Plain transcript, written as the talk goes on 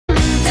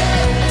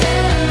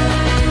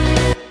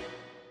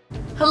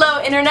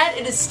Internet,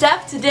 it is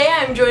Steph. Today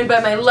I am joined by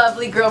my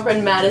lovely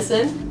girlfriend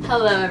Madison.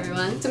 Hello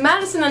everyone. So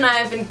Madison and I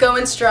have been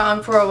going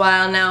strong for a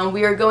while now.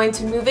 We are going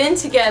to move in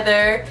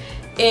together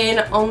in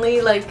only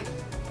like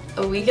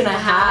a week and a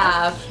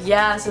half.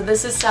 Yeah, so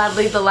this is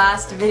sadly the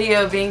last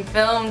video being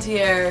filmed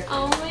here.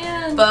 Oh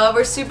man. But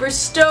we're super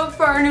stoked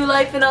for our new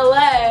life in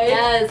LA.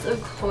 Yes,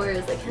 of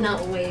course. I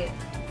cannot wait.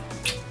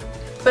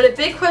 But a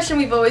big question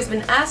we've always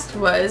been asked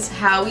was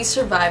how we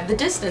survive the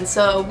distance.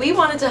 So we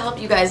wanted to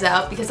help you guys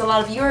out because a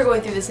lot of you are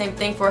going through the same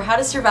thing for how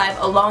to survive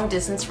a long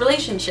distance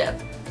relationship.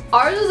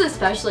 Ours was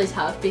especially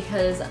tough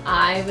because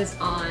I was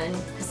on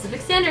Pacific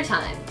Standard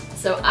Time,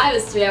 so I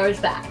was 3 hours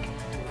back.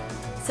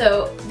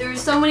 So there were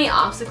so many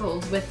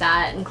obstacles with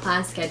that and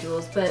class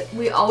schedules, but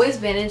we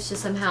always managed to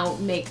somehow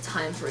make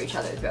time for each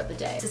other throughout the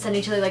day. To send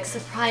each other like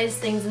surprise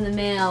things in the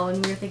mail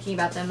when we were thinking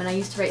about them, and I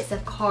used to write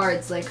Steph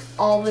cards like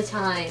all the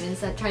time and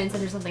try and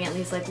send her something at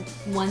least like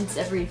once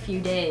every few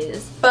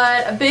days.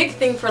 But a big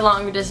thing for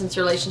long distance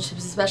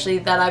relationships especially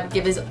that I would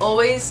give is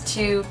always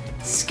to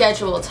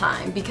schedule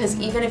time, because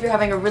even if you're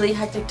having a really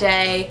hectic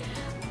day,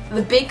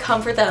 the big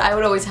comfort that I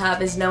would always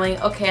have is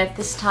knowing, okay, at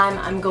this time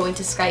I'm going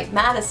to Skype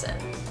Madison.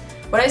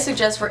 What I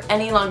suggest for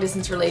any long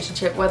distance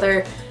relationship,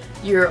 whether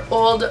you're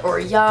old or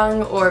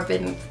young or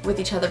been with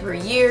each other for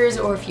years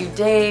or a few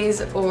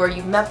days or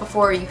you've met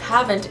before or you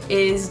haven't,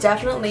 is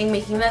definitely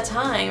making that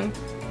time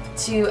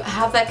to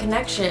have that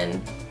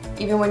connection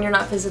even when you're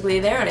not physically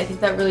there. And I think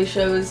that really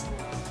shows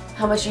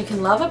how much you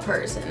can love a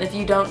person. If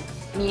you don't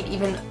need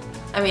even,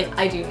 I mean,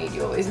 I do need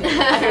you, always need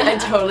you. I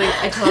totally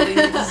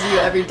need to see you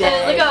every day.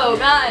 I was like, oh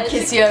gosh.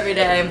 Kiss you every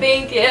day.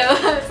 Thank you.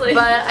 I was like,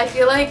 but I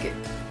feel like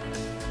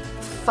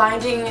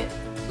finding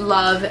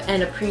love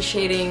and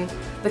appreciating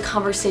the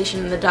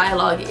conversation and the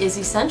dialogue is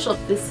essential.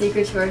 the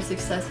secret to our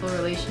successful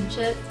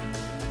relationship?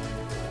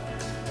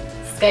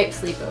 Skype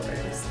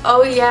sleepovers.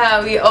 Oh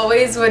yeah, we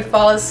always would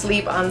fall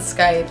asleep on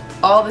Skype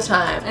all the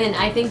time. And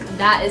I think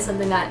that is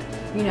something that,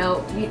 you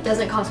know, it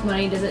doesn't cost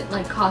money, doesn't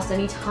like cost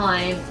any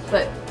time,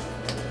 but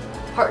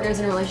partners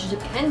in a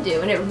relationship can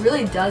do, and it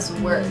really does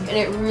work, and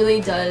it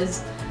really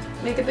does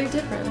Make a big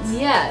difference.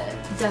 Yeah,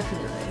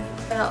 definitely.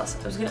 What else?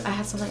 I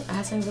had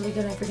something really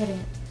good, I'm forgetting.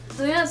 I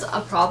think that's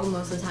a problem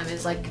most of the time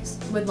is like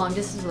with long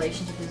distance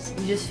relationships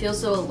is you just feel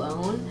so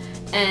alone.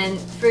 And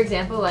for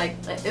example, like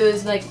it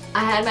was like I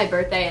had my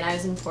birthday and I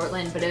was in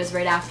Portland, but it was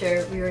right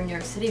after we were in New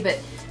York City, but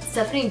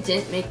Stephanie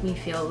didn't make me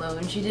feel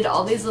alone. She did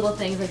all these little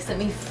things, like sent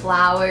me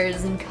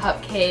flowers and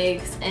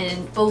cupcakes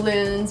and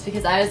balloons,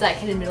 because I was that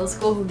kid in middle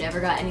school who never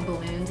got any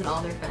balloons and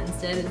all their friends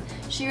did, and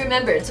she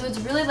remembered. So it's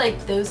really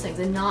like those things,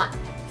 and not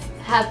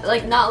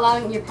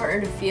allowing your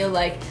partner to feel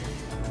like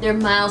they're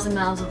miles and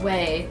miles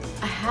away.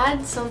 I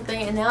had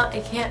something and now I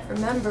can't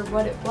remember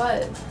what it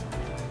was.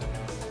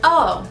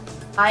 Oh,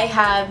 I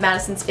have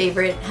Madison's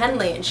favorite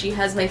Henley and she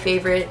has my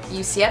favorite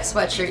UCF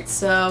sweatshirt,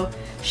 so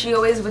she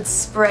always would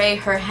spray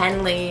her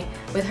Henley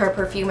with her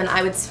perfume and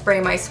I would spray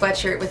my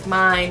sweatshirt with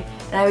mine,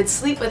 and I would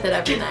sleep with it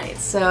every night.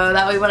 So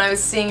that way when I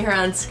was seeing her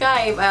on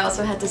Skype, I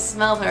also had to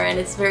smell her, and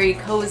it's very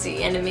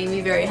cozy and it made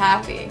me very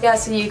happy. Yeah,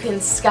 so you can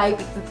Skype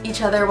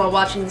each other while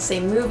watching the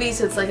same movie,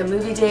 so it's like a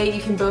movie date.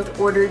 You can both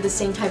order the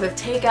same type of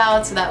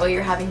takeout, so that way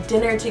you're having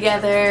dinner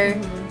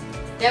together.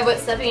 Yeah, what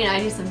Stephanie and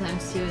I do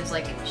sometimes too is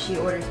like she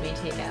orders me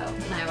takeout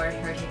and I order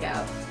her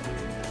takeout.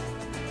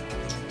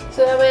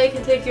 So that way I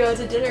can take you out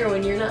to dinner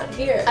when you're not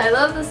here. I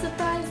love the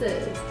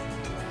surprises.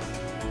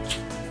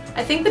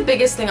 I think the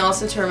biggest thing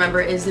also to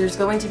remember is there's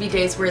going to be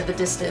days where the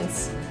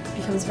distance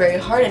becomes very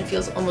hard and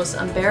feels almost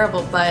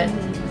unbearable, but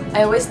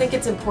I always think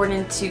it's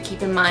important to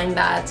keep in mind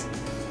that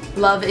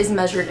love is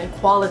measured in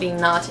quality,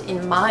 not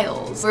in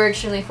miles. We're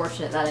extremely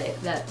fortunate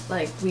that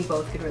like we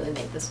both could really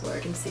make this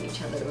work and see each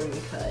other when we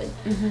could.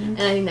 And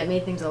I think that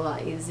made things a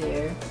lot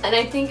easier. And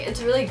I think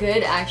it's really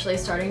good actually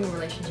starting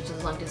relationships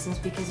with long distance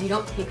because you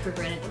don't take for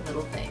granted the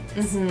little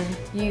things.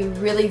 You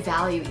really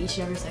value each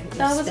and every second you spend.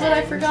 That was what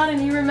I forgot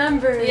and you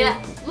remembered.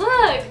 Yeah,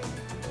 look!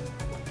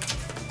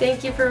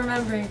 Thank you for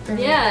remembering for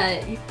me.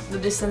 Yeah. The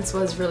distance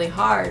was really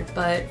hard,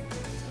 but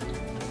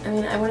I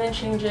mean, I wouldn't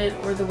change it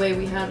or the way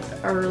we had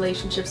our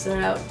relationship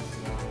set out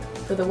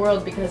for the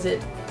world, because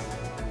it's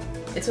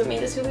what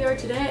made us who we are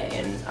today,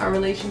 and our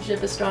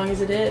relationship as strong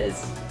as it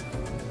is.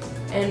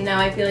 And now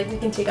I feel like we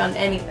can take on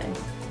anything.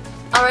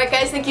 Alright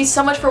guys, thank you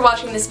so much for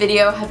watching this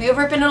video. Have you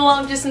ever been in a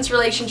long distance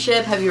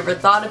relationship? Have you ever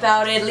thought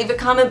about it? Leave a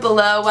comment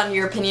below on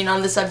your opinion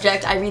on the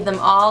subject. I read them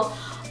all.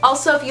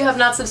 Also, if you have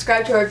not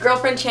subscribed to our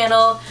girlfriend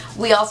channel,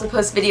 we also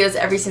post videos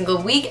every single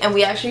week, and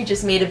we actually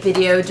just made a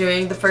video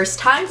doing the first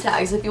time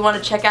tags. If you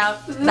want to check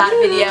out that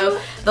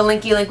video, the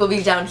link will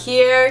be down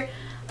here.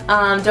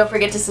 Don't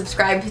forget to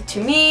subscribe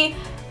to me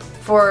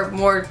for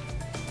more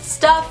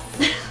stuff.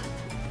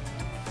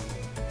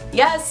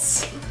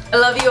 Yes! I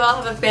love you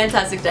all. Have a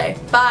fantastic day.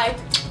 Bye!